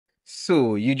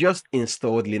So you just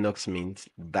installed Linux Mint.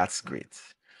 That's great.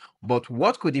 But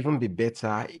what could even be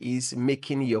better is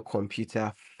making your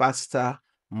computer faster,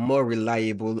 more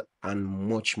reliable, and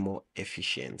much more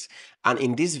efficient. And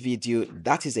in this video,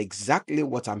 that is exactly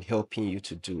what I'm helping you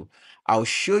to do. I'll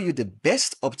show you the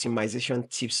best optimization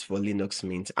tips for Linux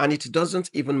Mint. And it doesn't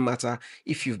even matter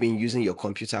if you've been using your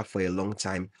computer for a long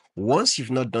time. Once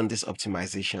you've not done these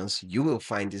optimizations, you will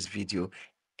find this video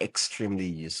extremely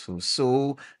useful.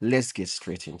 So let's get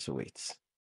straight into it.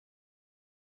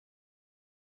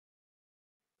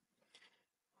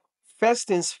 First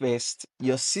things first,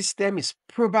 your system is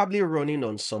probably running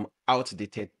on some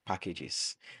outdated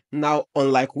packages. Now,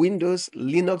 unlike Windows,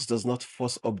 Linux does not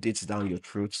force updates down your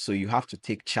throat, so you have to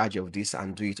take charge of this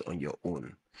and do it on your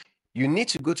own. You need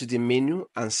to go to the menu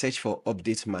and search for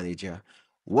Update Manager.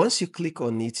 Once you click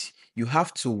on it, you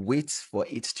have to wait for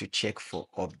it to check for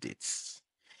updates.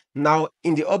 Now,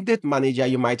 in the Update Manager,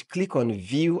 you might click on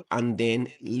View and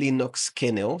then Linux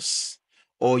kernels,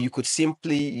 or you could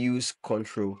simply use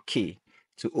Control K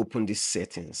to open these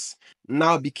settings.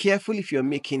 Now, be careful if you're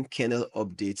making kernel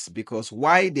updates because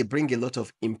while they bring a lot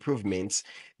of improvements,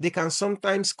 they can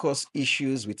sometimes cause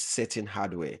issues with certain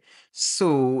hardware.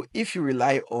 So, if you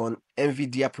rely on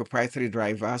NVIDIA proprietary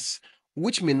drivers,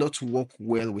 which may not work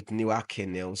well with newer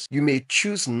kernels, you may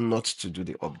choose not to do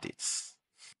the updates.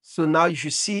 So now you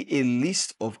should see a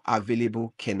list of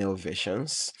available kernel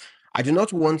versions. I do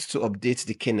not want to update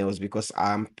the kernels because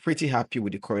I'm pretty happy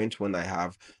with the current one I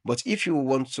have. But if you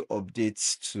want to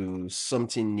update to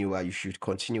something newer, you should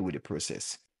continue with the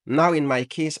process. Now, in my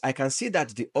case, I can see that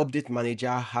the update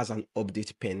manager has an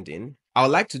update pending. I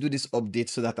would like to do this update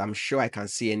so that I'm sure I can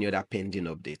see any other pending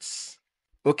updates.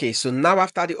 Okay, so now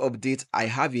after the update, I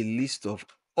have a list of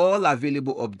all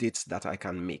available updates that I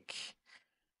can make.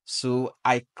 So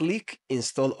I click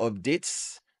install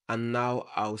updates and now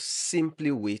I'll simply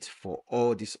wait for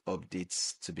all these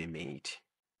updates to be made.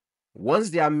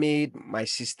 Once they are made, my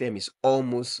system is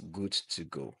almost good to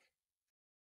go.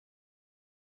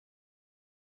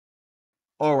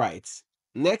 All right,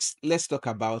 next let's talk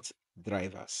about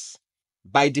drivers.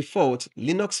 By default,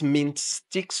 Linux Mint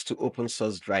sticks to open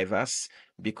source drivers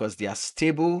because they are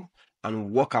stable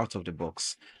and work out of the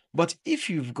box. But if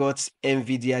you've got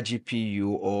NVIDIA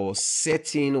GPU or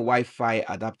certain Wi-Fi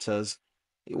adapters,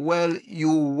 well, you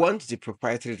want the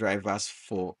proprietary drivers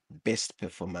for best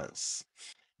performance.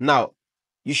 Now,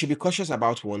 you should be cautious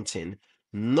about one thing.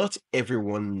 Not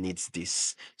everyone needs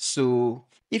this. So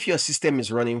if your system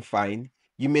is running fine,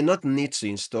 you may not need to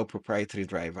install proprietary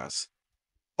drivers.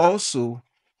 Also,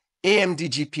 AMD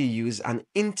GPUs and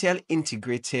Intel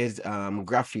integrated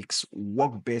graphics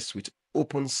work best with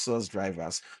open source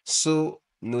drivers, so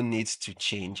no need to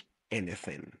change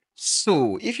anything.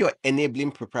 So, if you're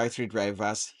enabling proprietary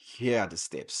drivers, here are the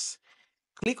steps.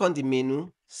 Click on the menu,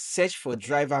 search for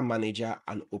Driver Manager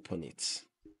and open it.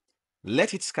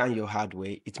 Let it scan your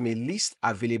hardware. It may list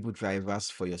available drivers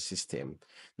for your system.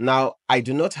 Now, I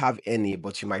do not have any,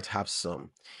 but you might have some.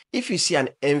 If you see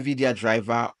an NVIDIA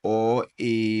driver or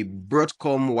a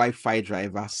Broadcom Wi-Fi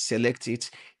driver, select it,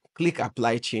 click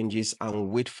Apply Changes, and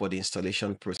wait for the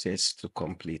installation process to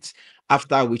complete.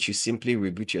 After which you simply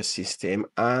reboot your system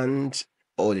and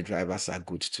all the drivers are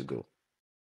good to go.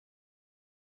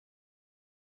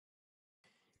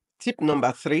 Tip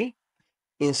number 3,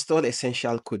 install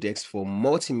essential codecs for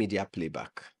multimedia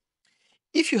playback.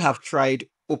 If you have tried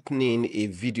opening a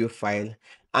video file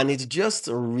and it just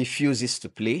refuses to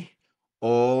play,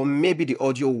 or maybe the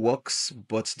audio works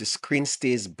but the screen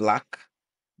stays black,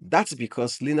 that's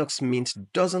because Linux Mint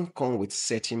doesn't come with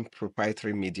certain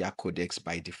proprietary media codecs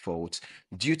by default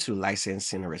due to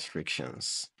licensing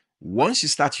restrictions. Once you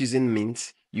start using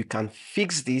Mint, you can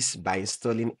fix this by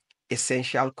installing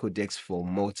essential codecs for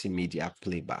multimedia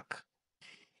playback.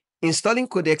 Installing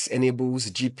Codecs enables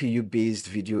GPU-based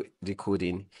video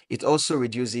decoding. It also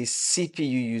reduces CPU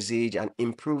usage and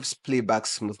improves playback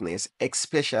smoothness,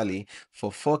 especially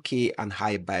for 4K and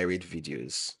high bitrate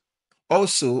videos.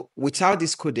 Also, without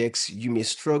these codecs, you may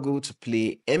struggle to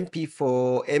play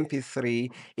MP4,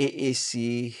 MP3,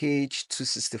 AAC,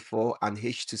 H.264, and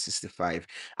H.265.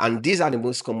 And these are the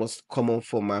most common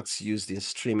formats used in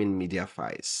streaming media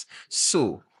files.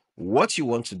 So, what you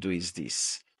want to do is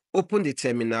this. Open the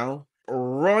terminal,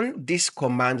 run this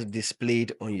command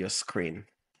displayed on your screen.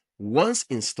 Once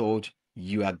installed,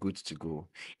 you are good to go.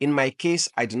 In my case,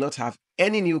 I do not have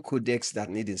any new codecs that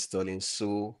need installing,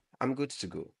 so I'm good to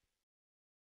go.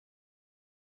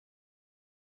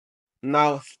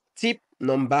 Now, tip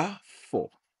number 4,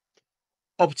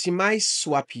 optimize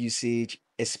swap usage,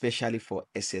 especially for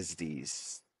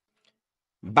SSDs.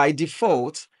 By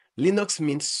default, Linux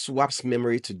Mint swaps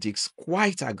memory to disk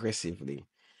quite aggressively.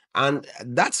 And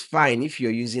that's fine if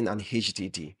you're using an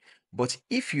HDD. But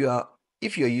if you're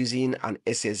using an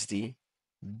SSD,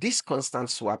 this constant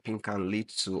swapping can lead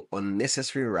to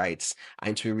unnecessary writes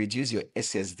and it will reduce your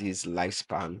SSD's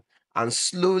lifespan, and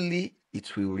slowly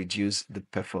it will reduce the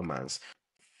performance.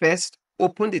 First,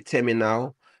 open the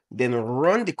terminal, then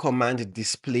run the command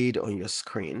displayed on your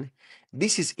screen.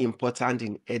 This is important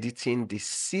in editing the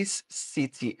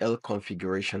sysctl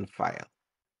configuration file.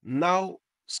 Now,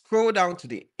 scroll down to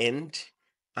the end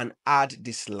and add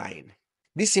this line.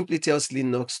 This simply tells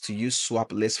Linux to use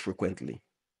swap less frequently.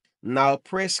 Now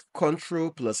press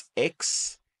Ctrl plus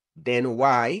X, then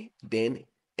Y, then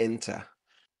enter.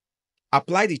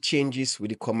 Apply the changes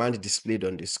with the command displayed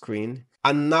on the screen.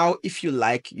 And now, if you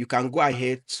like, you can go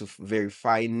ahead to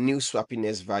verify new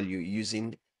swappiness value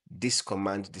using this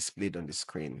command displayed on the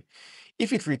screen.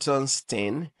 If it returns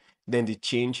 10, then the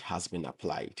change has been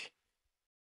applied.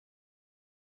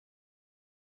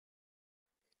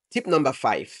 Tip number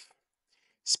 5.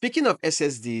 Speaking of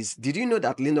SSDs, did you know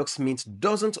that Linux Mint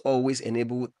doesn't always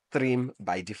enable trim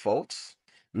by default?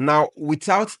 Now,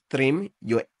 without trim,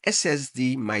 your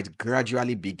SSD might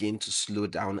gradually begin to slow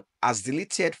down as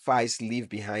deleted files leave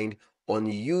behind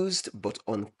unused but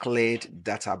uncleared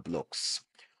data blocks.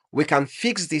 We can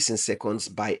fix this in seconds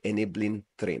by enabling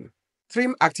trim.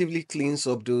 Trim actively cleans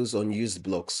up those unused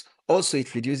blocks. Also,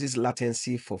 it reduces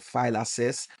latency for file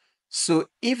access. So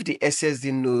if the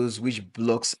SSD knows which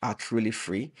blocks are truly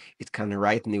free, it can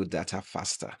write new data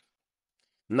faster.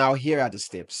 Now, here are the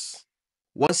steps.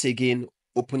 Once again,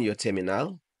 open your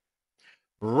terminal.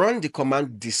 Run the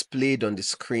command displayed on the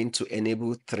screen to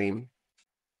enable trim.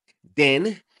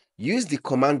 Then, use the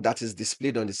command that is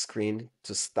displayed on the screen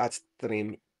to start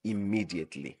trim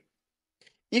immediately.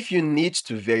 If you need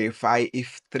to verify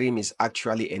if trim is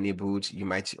actually enabled, you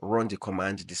might run the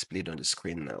command displayed on the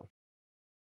screen now.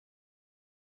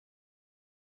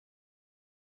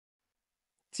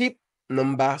 Tip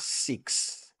number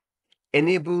 6.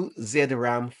 Enable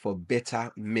ZRAM for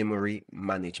better memory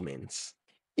management.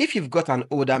 If you've got an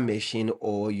older machine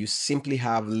or you simply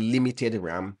have limited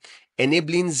RAM,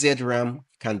 enabling ZRAM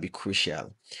can be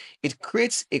crucial. It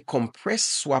creates a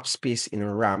compressed swap space in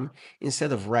RAM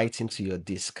instead of writing to your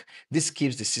disk. This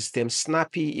keeps the system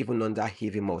snappy even under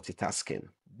heavy multitasking.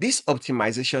 This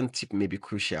optimization tip may be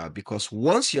crucial because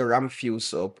once your RAM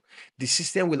fills up, the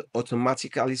system will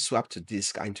automatically swap to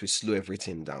disk and it will slow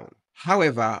everything down.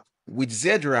 However, with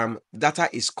ZRAM, data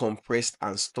is compressed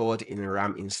and stored in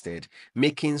RAM instead,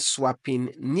 making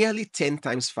swapping nearly 10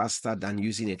 times faster than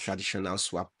using a traditional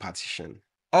swap partition.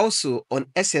 Also, on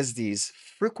SSDs,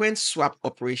 frequent swap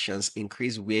operations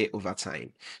increase wear over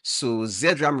time, so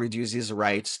ZRAM reduces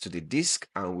writes to the disk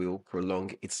and will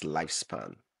prolong its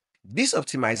lifespan. This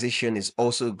optimization is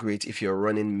also great if you're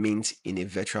running Mint in a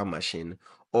virtual machine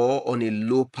or on a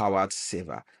low-powered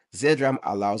server. ZRAM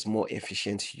allows more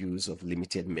efficient use of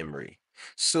limited memory.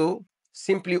 So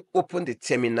simply open the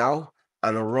terminal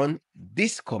and run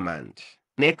this command.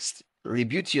 Next,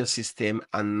 reboot your system,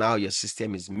 and now your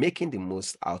system is making the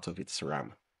most out of its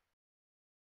RAM.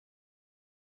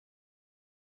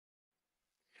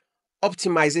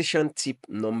 Optimization tip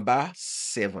number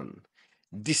 7.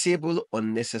 Disable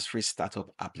unnecessary startup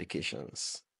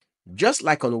applications. Just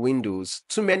like on Windows,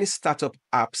 too many startup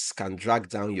apps can drag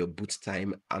down your boot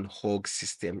time and hog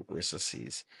system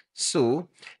resources. So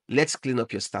let's clean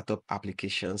up your startup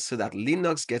applications so that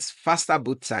Linux gets faster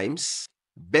boot times,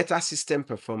 better system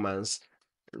performance,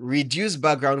 reduce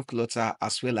background clutter,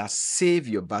 as well as save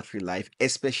your battery life,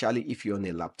 especially if you're on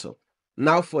a laptop.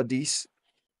 Now for this,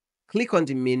 click on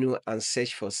the menu and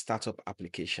search for startup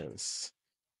applications.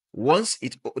 Once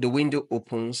the window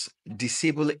opens,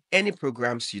 disable any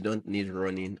programs you don't need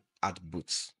running at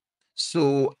boot.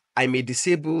 So I may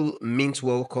disable Mint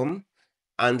Welcome,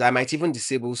 and I might even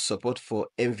disable support for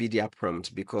NVIDIA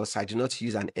Prompt because I do not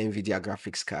use an NVIDIA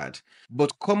graphics card.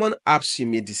 But common apps you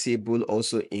may disable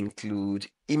also include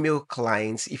email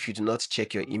clients. If you do not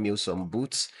check your emails on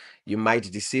boot, you might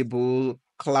disable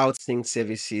cloud sync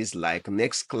services like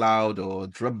Nextcloud or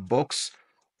Dropbox,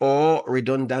 or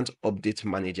redundant update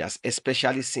managers,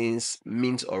 especially since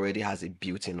Mint already has a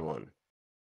built-in one.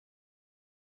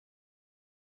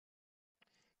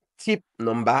 Tip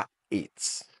number 8.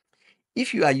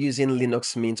 If you are using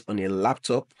Linux Mint on a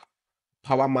laptop,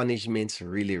 power management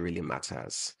really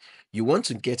matters. You want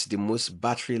to get the most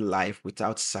battery life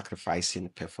without sacrificing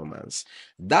performance.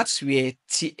 That's where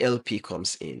TLP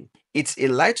comes in. It's a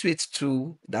lightweight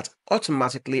tool that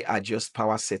automatically adjusts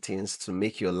power settings to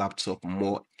make your laptop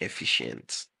more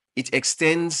efficient. It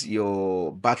extends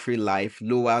your battery life,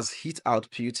 lowers heat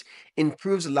output,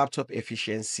 improves laptop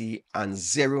efficiency, and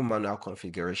zero manual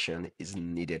configuration is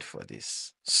needed for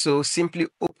this. So simply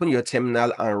open your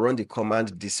terminal and run the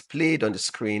command displayed on the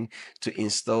screen to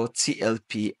install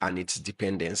TLP and its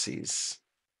dependencies.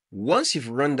 Once you've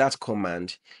run that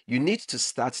command, you need to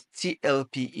start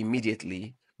TLP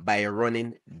immediately by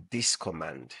running this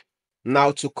command.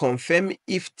 Now, to confirm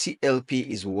if TLP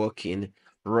is working,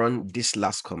 run this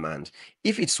last command.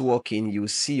 If it's working, you'll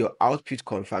see your output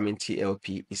confirming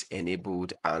TLP is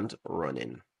enabled and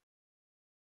running.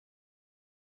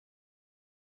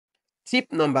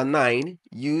 Tip number 9,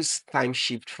 use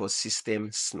Timeshift for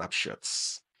system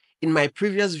snapshots. In my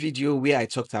previous video where I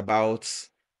talked about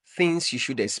things you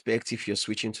should expect if you're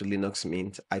switching to Linux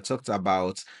Mint, I talked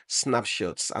about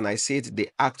snapshots and I said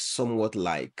they act somewhat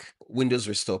like Windows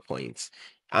restore points.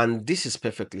 And this is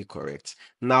perfectly correct.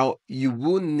 Now, you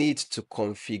will need to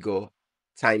configure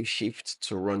Timeshift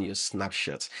to run your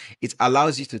snapshot. It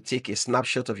allows you to take a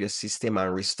snapshot of your system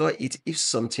and restore it if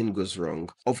something goes wrong.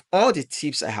 Of all the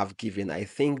tips I have given, I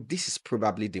think this is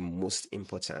probably the most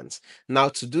important. Now,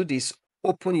 to do this,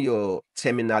 open your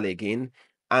terminal again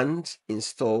and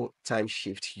install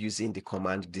Timeshift using the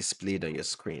command displayed on your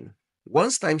screen.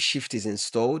 Once Timeshift is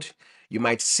installed, you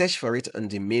might search for it on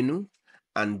the menu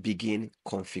and begin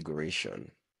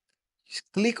configuration.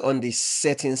 Click on the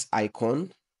settings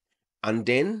icon and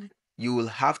then you will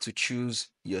have to choose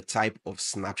your type of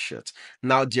snapshot.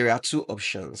 Now, there are two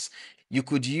options. You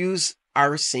could use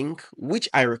rsync, which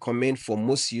I recommend for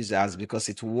most users because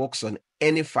it works on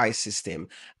any file system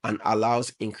and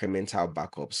allows incremental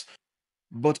backups.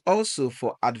 But also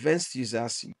for advanced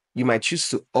users, you might choose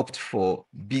to opt for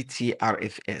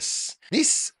BTRFS.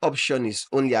 This option is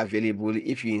only available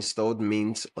if you installed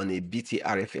Mint on a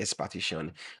BTRFS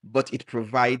partition, but it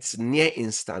provides near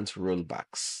instant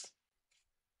rollbacks.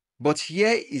 But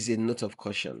here is a note of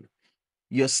caution.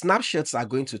 Your snapshots are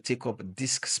going to take up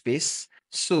disk space,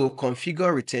 so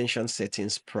configure retention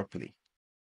settings properly.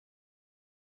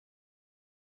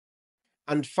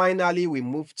 And finally, we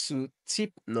move to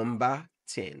tip number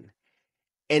 10.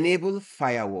 Enable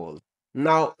Firewall.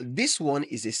 Now, this one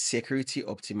is a security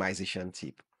optimization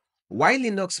tip. While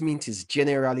Linux Mint is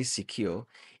generally secure,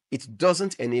 it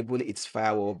doesn't enable its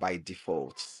firewall by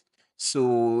default.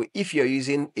 So, if you're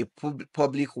using a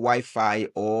public Wi-Fi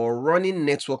or running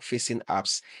network-facing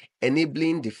apps,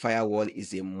 enabling the firewall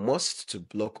is a must to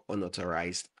block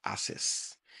unauthorized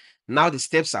access. Now, the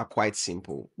steps are quite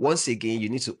simple. Once again, you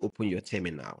need to open your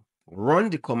terminal. Run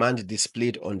the command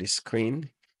displayed on the screen,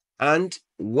 and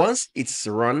once it's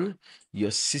run,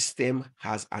 your system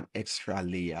has an extra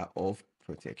layer of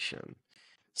protection.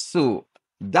 So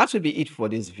that will be it for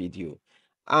this video.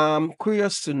 I'm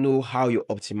curious to know how you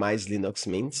optimize Linux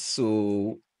Mint.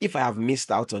 So if I have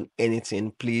missed out on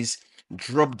anything, please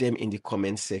drop them in the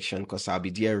comment section because I'll be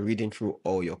there reading through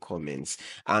all your comments.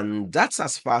 And that's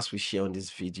as far as we share on this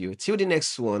video. Till the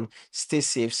next one, stay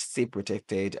safe, stay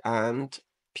protected, and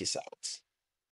peace out.